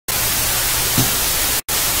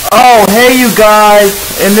Oh, hey you guys,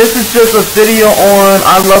 and this is just a video on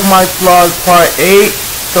I Love My Flaws Part 8,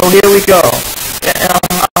 so here we go.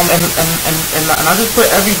 And I just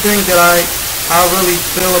put everything that I really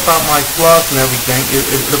feel about my flaws and everything.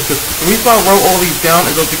 The reason I wrote all these down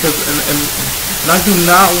is because, and I do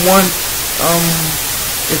not want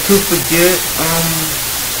it to forget,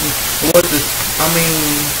 what this, how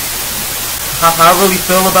I really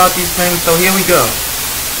feel about these things, so here we go.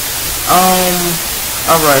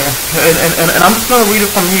 Alright, and I'm just gonna read it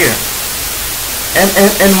from here. And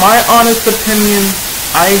in my honest opinion,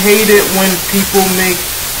 I hate it when people make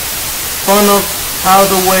fun of how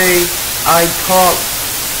the way I talk.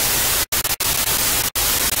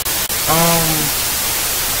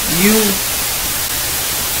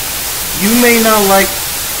 You may not like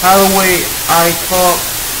how the way I talk,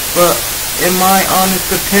 but in my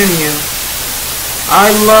honest opinion, I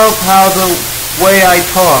love how the way I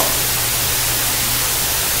talk.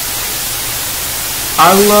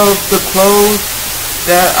 I love the clothes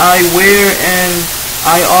that I wear, and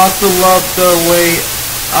I also love the way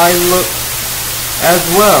I look as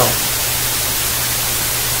well.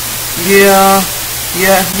 Yeah,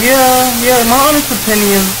 in my honest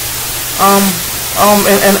opinion,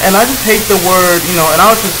 and I just hate the word, and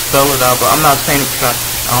I'll just spell it out, but I'm not saying it because,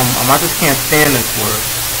 I just can't stand this word.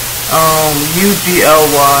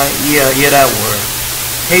 UGLY, yeah, that word.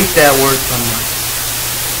 Hate that word so much.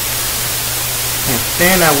 Can't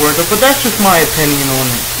stand that word, but that's just my opinion on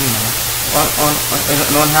it,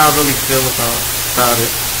 on how I really feel about it.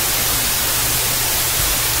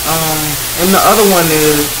 And the other one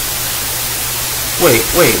is, wait,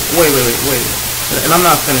 and I'm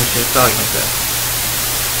not finished yet, sorry about that.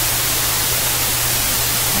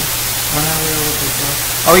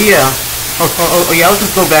 Oh yeah, let's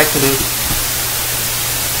just go back to this.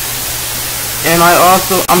 And I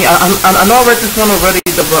also, I know I read this one already,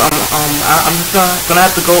 but I'm just gonna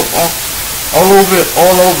have to go all over it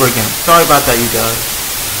all over again. Sorry about that, you guys.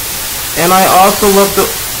 And I also love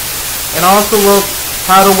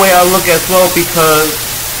how the way I look as well, because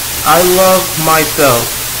I love myself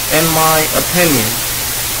and my opinion.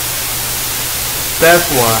 That's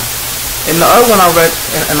why. And the other one I read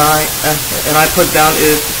and I put down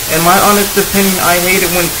is, in my honest opinion, I hate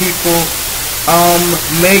it when people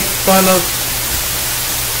make fun of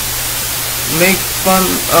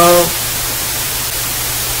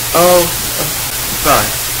sorry.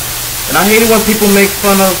 And I hate it when people make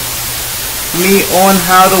fun of me on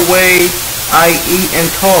how the way I eat and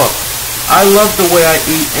talk. I love the way I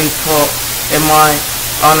eat and talk, in my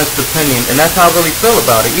honest opinion, and that's how I really feel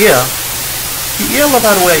about it. Yeah, I love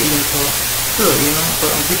how the way I eat and talk. Sure,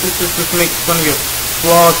 but people just make fun of your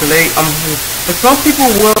flaws, and and some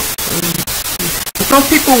people will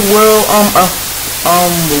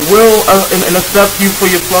and accept you for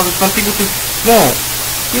your flaws, and some people just won't.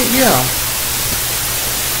 Yeah,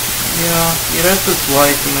 that's just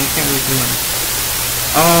life, and I can't really do it.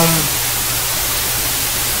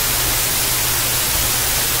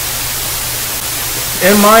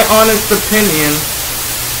 In my honest opinion,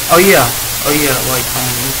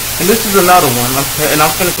 and this is another one, and I'm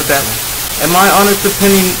finished with that one. In my honest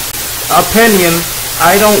opinion,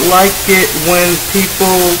 I don't like it when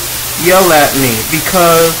people yell at me,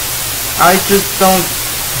 because I just don't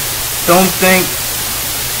think,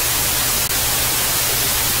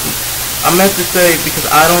 I meant to say, because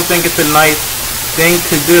I don't think it's a nice thing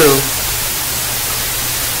to do.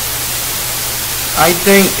 I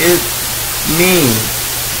think it's mean.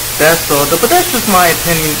 That's all. But that's just my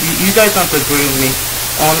opinion. You guys don't have to agree with me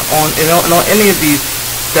on any of these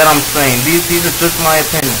that I'm saying. These are just my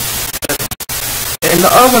opinion. And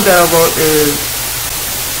the other one that I wrote is,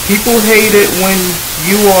 people hate it when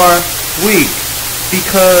you are weak,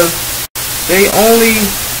 because they only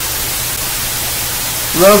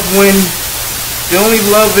love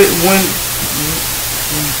it when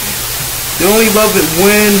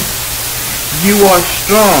you are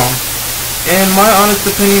strong. In my honest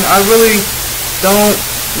opinion, I really don't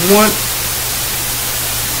want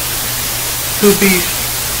to be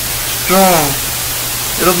strong.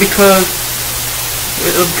 Because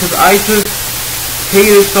I just hate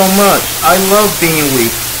it so much. I love being weak.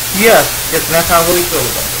 Yes, and that's how I really feel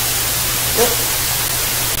about it.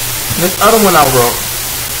 This other one I wrote.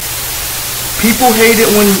 People hate it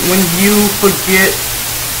when you forget.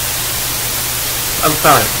 I'm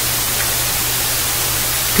sorry.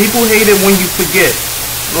 People hate it when you forget.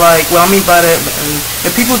 Like, what I mean by that,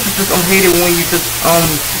 and people just hate it when you just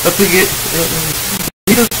forget.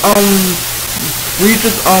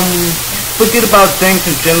 Forget about things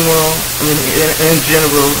in general. You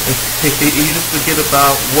just forget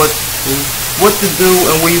about what what to do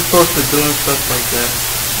and what you're supposed to do and stuff like that.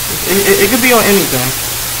 It could be on anything,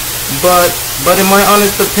 but in my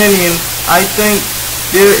honest opinion, I think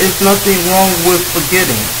there is nothing wrong with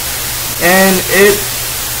forgetting, and it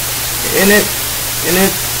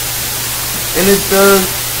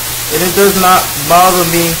does not bother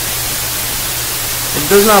me. It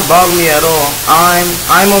does not bother me at all.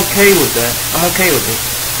 I'm okay with that. I'm okay with it.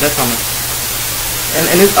 That's how much.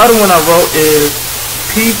 And this other one I wrote is,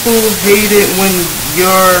 people hate it when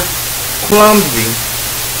you're clumsy.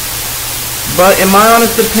 But in my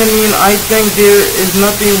honest opinion, I think there is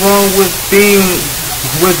nothing wrong with being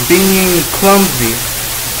clumsy.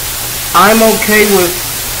 I'm okay with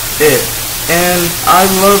it, and I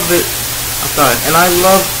love it. I'm sorry, and I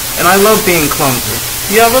love being clumsy.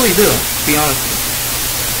 Yeah, I really do. To be honest with you.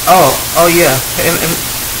 Oh yeah, and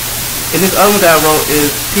this other one that I wrote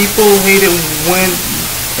is, people hate it when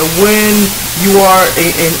you are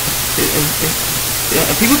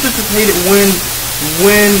people just hate it when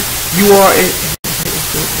you are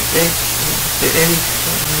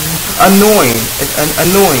annoying,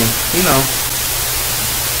 you know.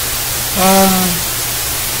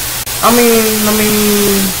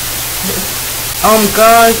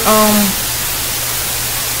 Guys,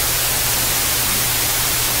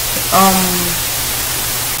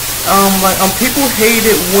 people hate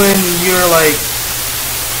it when you're like,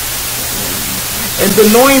 and the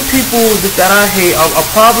annoying people that I hate are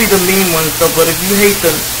probably the mean ones, though. But if you hate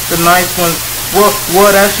the nice ones, well,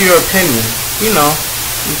 that's your opinion, you know.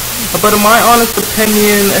 But in my honest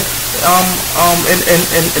opinion,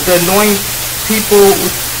 and the annoying people,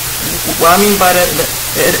 what I mean by that,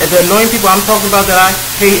 the annoying people I'm talking about that I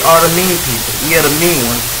hate are the mean people. Yeah, the mean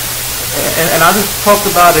ones. And I just talked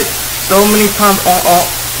about it so many times on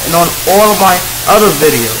all of my other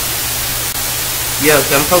videos. Yes,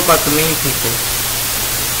 I'm talking about the mean people.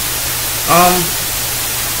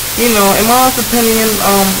 You know, in my honest opinion,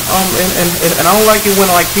 and I don't like it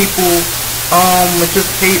when like people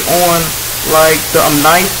just hate on like the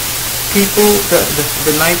nice people,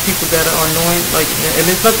 the nice people that are annoying. Like, and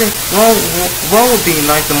there's nothing wrong with being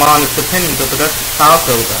nice in my honest opinion, though. But that's how I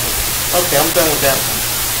feel about it. Okay, I'm done with that one.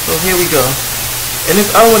 So here we go. And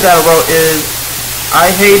this other one that I wrote is, I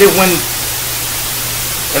hate it when,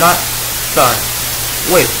 and I, sorry.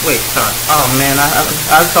 Wait, sorry. Oh man,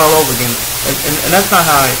 I start all over again. And that's not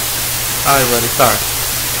how I read it, sorry.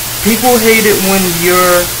 People hate it when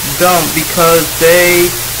you're dumb because they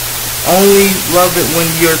only love it when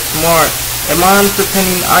you're smart. In my honest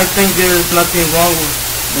opinion, I think there's nothing wrong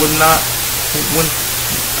with not, when,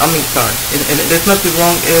 I mean, sorry. And there's nothing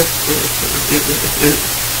wrong if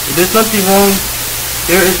there's nothing wrong,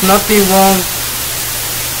 there is nothing wrong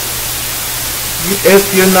if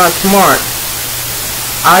you're not smart.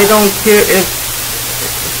 I don't care if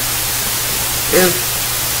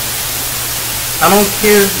I don't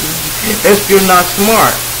care if you're not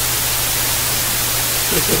smart.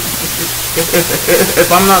 If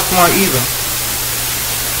I'm not smart either.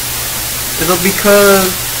 It'll because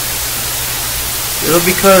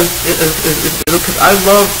I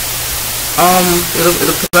love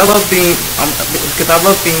being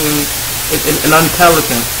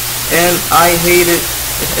unintelligent, and I hate it.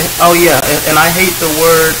 Oh yeah, and I hate the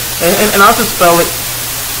word, and I'll just spell it,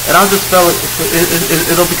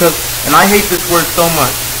 it'll because, and I hate this word so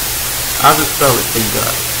much, I'll just spell it for you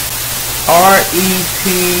guys.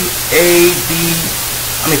 R-E-T-A-D,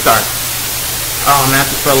 sorry, oh man, I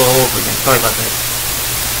have to spell it all over again, sorry about that.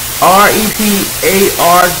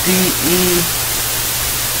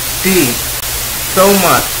 R-E-T-A-R-D-E-D, so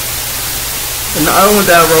much. And the other one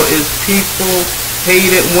that I wrote is, people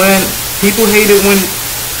hate it when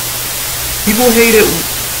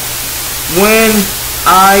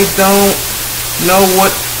I don't know what,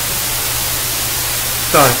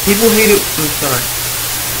 sorry, people hate it, I'm sorry,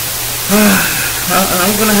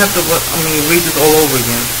 I'm gonna have to, read this all over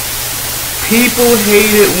again. People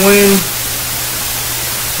hate it when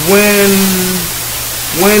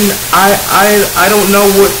I don't know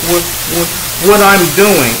what I'm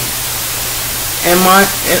doing. In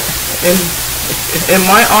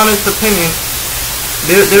my honest opinion,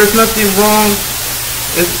 there's nothing wrong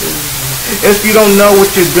if you don't know what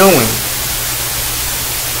you're doing.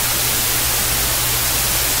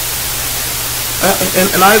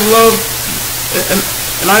 And I love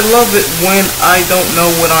it when I don't know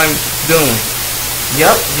what I'm doing.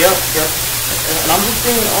 Yep. And I'm just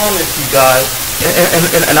being honest, you guys.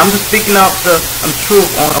 And I'm just speaking out the truth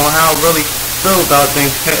on how I really feel about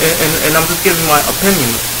things. And I'm just giving my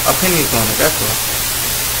opinions on it. That's all.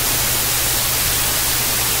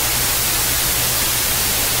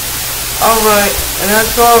 Alright, and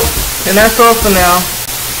that's all And that's all for now.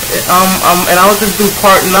 And I'll just do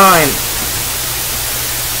part 9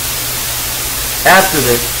 after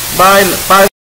this. Bye.